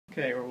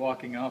Okay, we're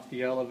walking off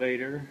the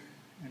elevator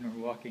and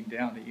we're walking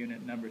down to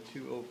unit number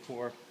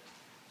 204.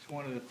 It's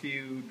one of the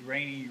few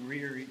rainy,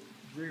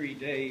 dreary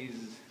days,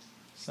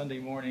 Sunday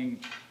morning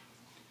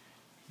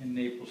in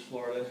Naples,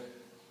 Florida.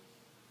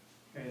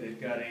 Okay, they've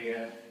got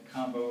a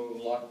combo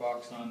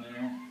lockbox on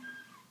there.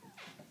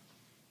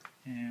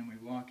 And we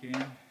walk in.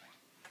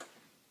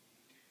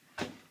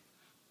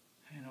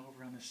 And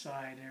over on the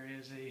side there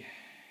is I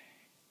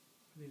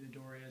believe the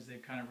door is, they've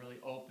kind of really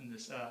opened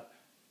this up.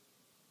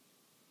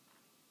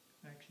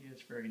 Actually,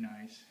 it's very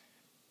nice.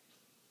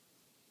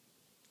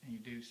 And you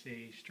do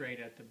see straight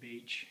at the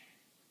beach.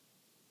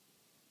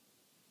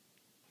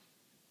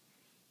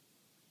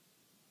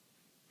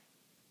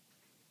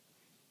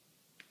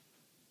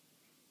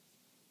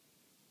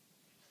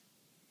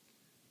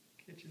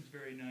 Kitchen's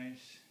very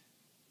nice.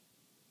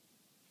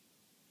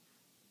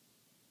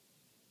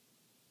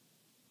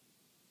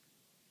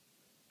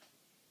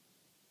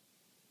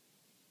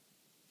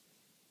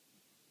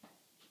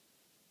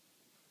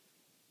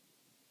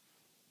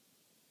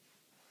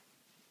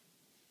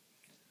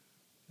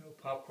 No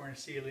popcorn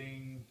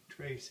ceiling,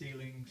 tray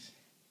ceilings.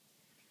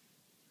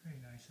 Very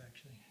nice,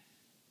 actually.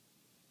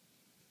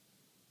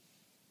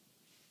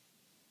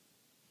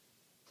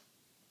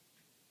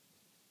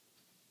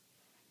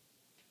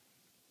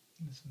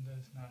 This one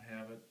does not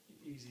have an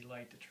easy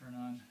light to turn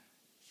on.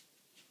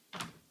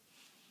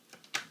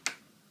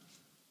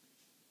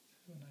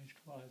 So nice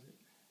closet.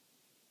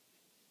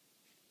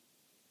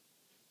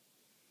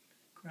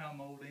 Crown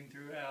molding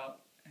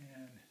throughout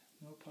and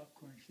no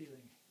popcorn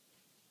ceiling.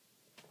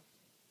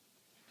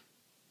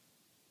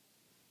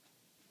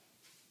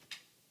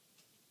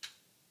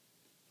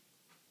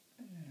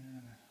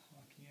 And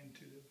walking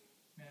into the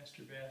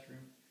master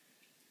bathroom,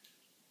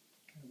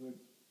 kind of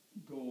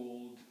a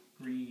gold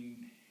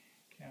green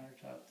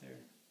countertop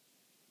there.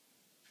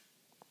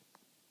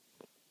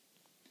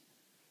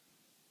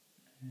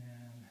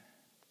 And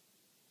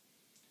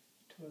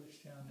toilets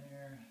down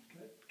there,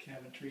 got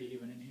cabinetry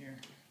even in here.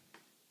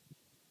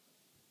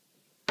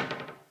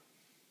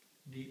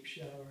 Deep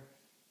shower.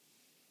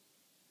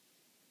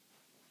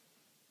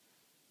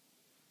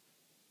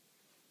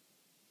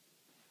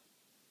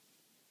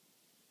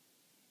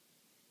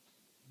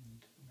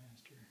 Into the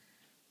master.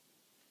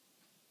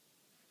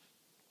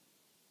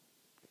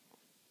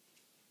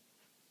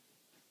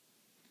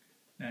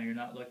 Now you're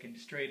not looking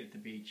straight at the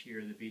beach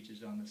here, the beach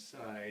is on the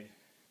side,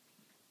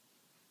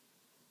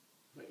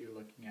 but you're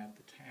looking at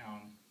the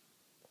town,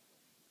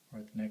 or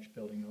at the next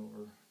building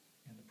over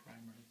in the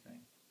primary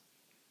thing.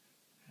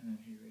 And then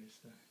here is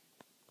the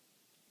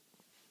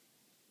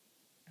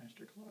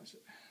master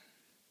closet.